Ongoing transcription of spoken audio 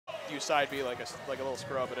use side B like a little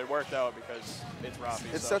scrub, but it worked out because it's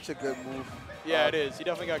Raffi. It's so. such a good move. Yeah, it is. He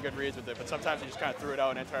definitely got good reads with it, but sometimes he just kind of threw it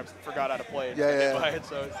out and then forgot how to play it. Yeah, Hit by it,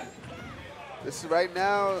 so this is right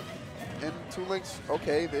now in Toon Link's.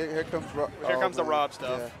 Okay, here comes the Rob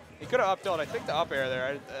stuff. Yeah. He could have up tilt. I think the up air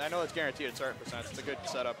there. I know it's guaranteed at certain percents. It's a good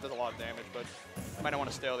setup. Does a lot of damage, but might not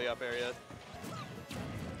want to stale the up air yet.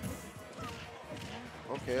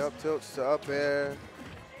 Okay, up tilts to up air.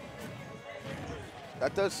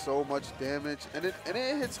 That does so much damage, and it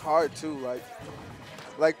hits hard too.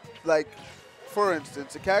 Like, for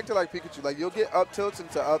instance, a character like Pikachu, like you'll get up tilts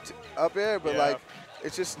into up air, but like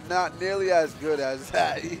it's just not nearly as good as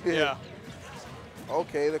that. Yeah.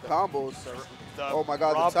 Okay, the combos. Oh my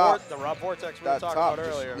God, Rob the top. The Rob Vortex we were talking about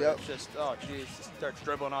earlier. Yep. It's just, oh geez, just starts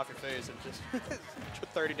dribbling off your face and just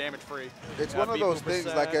 30 damage free. It's one of those things,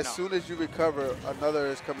 like as soon as you recover, another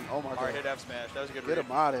is coming. Oh my God. Hard hit F smash. That was a good read. Get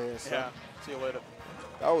him out of here, son. Yeah, see you later.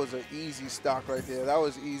 That was an easy stock right there. That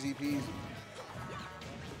was easy peasy.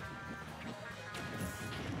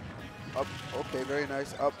 Up, okay, very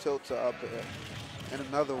nice. Up tilt to up air. And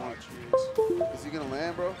another one. Jeez. Is he going to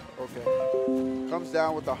land, bro? Okay. Comes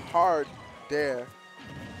down with a hard dare.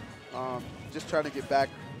 Just trying to get back.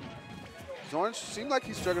 Xorn seemed like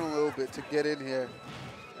he's struggling a little bit to get in here.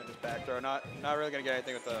 And just back throw. Not really going to get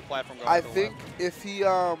anything with the platform going. I think if he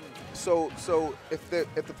so if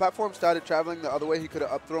the platform started traveling the other way, he could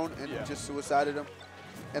have up thrown and just suicided him.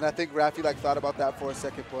 And I think Raffi thought about that for a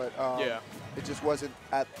second, but it just wasn't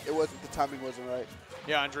the timing wasn't right.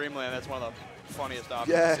 Yeah, on Dreamland, that's one of the funniest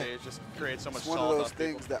options to see. It just creates so much salt. One of those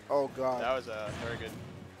things that, oh God. That was a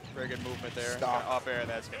very good movement there. Stop. Off air,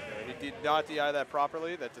 that's good. He did not DI that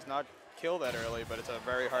properly. That does not kill that early, but it's a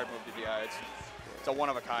very hard move to DI. It's a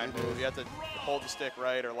one-of-a-kind move. You have to hold the stick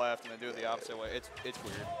right or left and then do it the opposite way. It's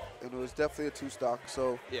weird. And it was definitely a 2-stock.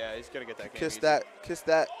 So yeah, he's gonna get that game. Kiss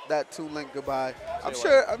that Toon Link goodbye. I'm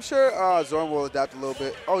sure Xorn will adapt a little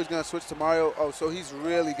bit. Oh, he's gonna switch to Mario. Oh, so he's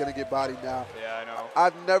really gonna get bodied now. Yeah, I know.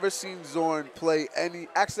 I've never seen Xorn play any.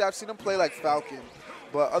 Actually, I've seen him play like Falcon,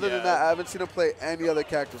 but other than that, I haven't seen him play any other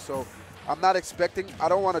character. So I'm not expecting. I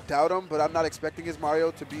don't want to doubt him, but I'm not expecting his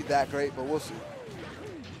Mario to be that great. But we'll see.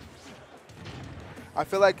 I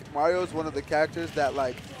feel like Mario is one of the characters that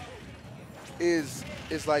like is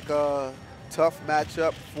like a tough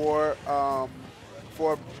matchup for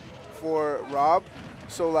Rob.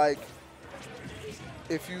 So like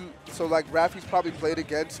Raffi's probably played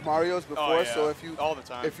against Marios before. So if you all the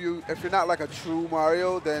time. if you're not like a true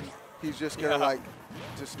Mario, then he's just gonna like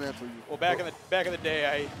dismantle you. Well, back in the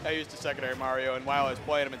day, I used a secondary Mario, and while I was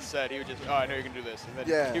playing him in set, he would just, oh, I know you can do this. And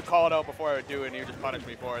then he'd call it out before I would do it, and he would just punish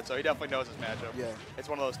me for it. So he definitely knows his matchup. Yeah. It's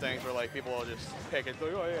one of those things where like people will just pick it,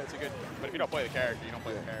 like, oh yeah, it's a good. But if you don't play the character, you don't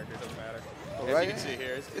play the character. It doesn't matter. Well, as you can see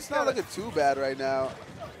here, it's not looking too bad right now.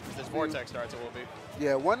 If this Vortex starts, it will be.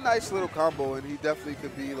 Yeah, one nice little combo, and he definitely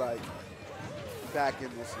could be like back in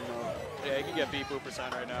this, you know. Yeah, he can get beat %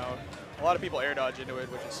 right now. A lot of people air dodge into it,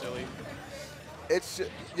 which is silly. It's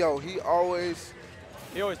he always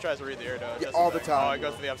tries to read the air dodge. Yeah, all the time. Oh, he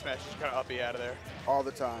goes for the up smash, just kind of uppy out of there. All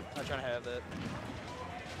the time. Not trying to have that.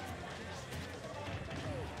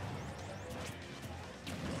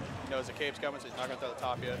 He knows the cape's coming, so he's not going to throw the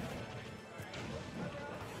top yet.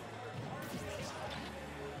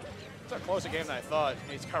 It's a closer game than I thought.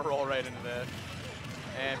 He's going to roll right into that.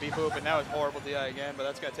 And beat Boop, and now it's horrible DI again, but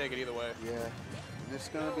that's going to take it either way. Yeah, it's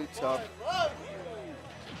going to be tough.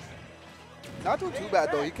 Not doing too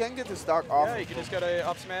bad though. He can get the stock off. Yeah, you can just get a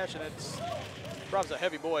up smash, and it's Rob's a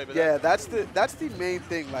heavy boy. But yeah, that's the main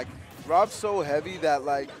thing. Like Rob's so heavy that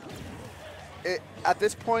like at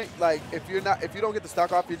this point, like if you don't get the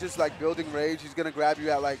stock off, you're just like building rage. He's gonna grab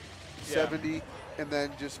you at like 70, and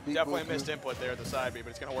then just beat. Definitely missed input there at the side B,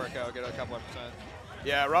 but it's gonna work out. Get a couple of %.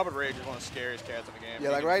 Yeah, Robert Rage is one of the scariest cats in the game. Yeah,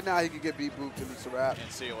 like right now he could get beat booped and it's a wrap.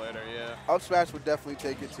 And see you later, yeah. Up smash would definitely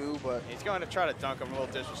take it too, but he's going to try to dunk him a little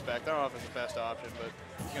disrespect. I don't know if it's the best option, but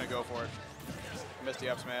he's going to go for it. Missed the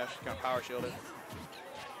up smash, going to power shield it.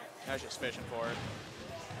 Now he's just fishing for it.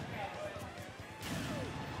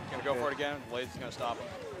 Going to go for it again. Blaze is going to stop him.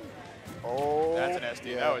 Oh, that's an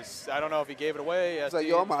SD. That was, I don't know if he gave it away. It's like,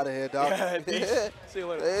 yo, I'm out of here, dog. Yeah, see you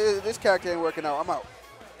later. This character ain't working out. I'm out.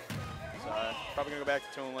 Probably going to go back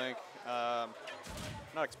to Toon Link.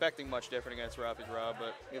 Not expecting much different against Raffi's Rob,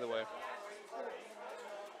 but either way.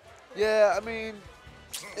 Yeah, I mean,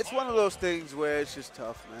 it's one of those things where it's just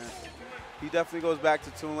tough, man. He definitely goes back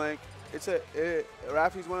to Toon Link.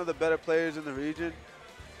 Raffi's one of the better players in the region.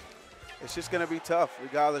 It's just going to be tough,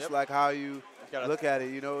 regardless like how you look at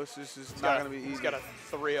it. You know, it's just not going to be easy. He's got a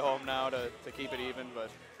 3 at home now to keep it even, but.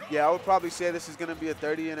 Yeah, I would probably say this is going to be a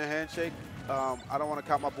 30 in a handshake. I don't want to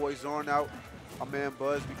count my boy Xorn out, my man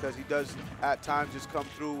Buzz, because he does at times just come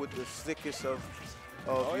through with the sickest of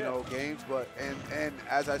you know, games. But and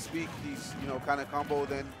as I speak, he's, you know, kind of combo,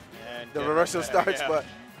 then the reversal starts. But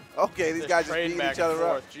okay, these guys just beating each other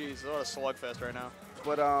up. Jeez, what a slugfest right now.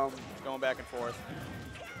 But it's going back and forth.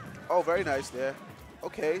 Oh, very nice there.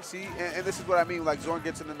 Okay, see, and this is what I mean. Like, Xorn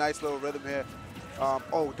gets in a nice little rhythm here.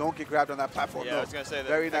 Oh, don't get grabbed on that platform. Yeah, no. I was going to say that.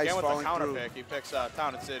 Very nice again, with the counter through. pick, he picks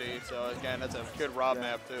Town and City. So, again, that's a good Rob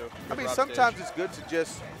map, too. I mean, sometimes it's good to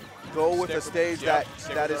just go with a stage that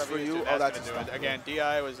is for you. Oh, that's do it. Again,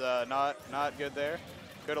 DI was not good there.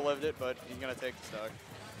 Could have lived it, but he's going to take the stock.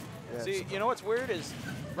 Yeah, see, you know what's weird is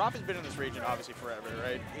Raffi's been in this region obviously forever,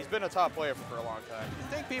 right? He's been a top player for a long time. You'd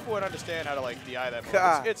think people would understand how to like DI that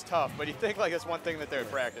move. It's tough, but you think like it's one thing that they would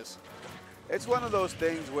practice. It's one of those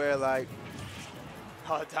things where like,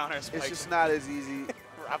 oh, down air spikes. It's just not as easy.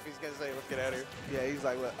 Raffi's gonna say, let's get out of here. Yeah, he's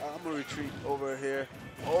like, look, I'm gonna retreat over here.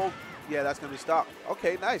 Oh, yeah, that's gonna be stopped.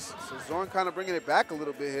 Okay, nice. So Xorn kind of bringing it back a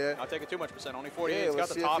little bit here. Not taking too much percent, only 48. Yeah, he's got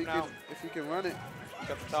the top now. If he can run it. He's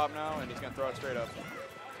got the top now, and he's gonna throw it straight up.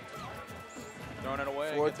 Throwing it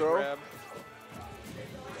away. Forward throw. Grab.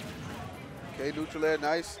 Okay, neutral air,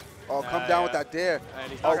 nice. Oh, come down with that dare.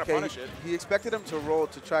 And he's not gonna punish it. He expected him to roll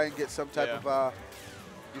to try and get some type of,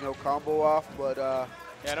 you know, combo off, but.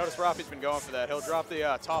 Yeah, I noticed Raffi's been going for that. He'll drop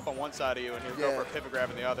the top on one side of you, and he'll go for a pivot grab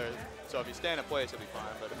in the other. So if you stand in place, he'll be fine.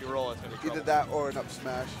 But if you roll, it's gonna be trouble. Either that or an up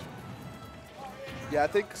smash. Yeah, I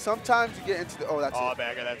think sometimes you get into the. Oh, that's it. Oh,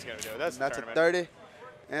 bagger, that's gonna do it. That's a 30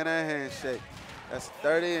 and a handshake. That's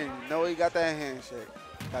 30, and you know he got that handshake.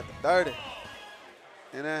 Got the 30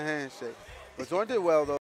 and a handshake. But Xorn did well, though.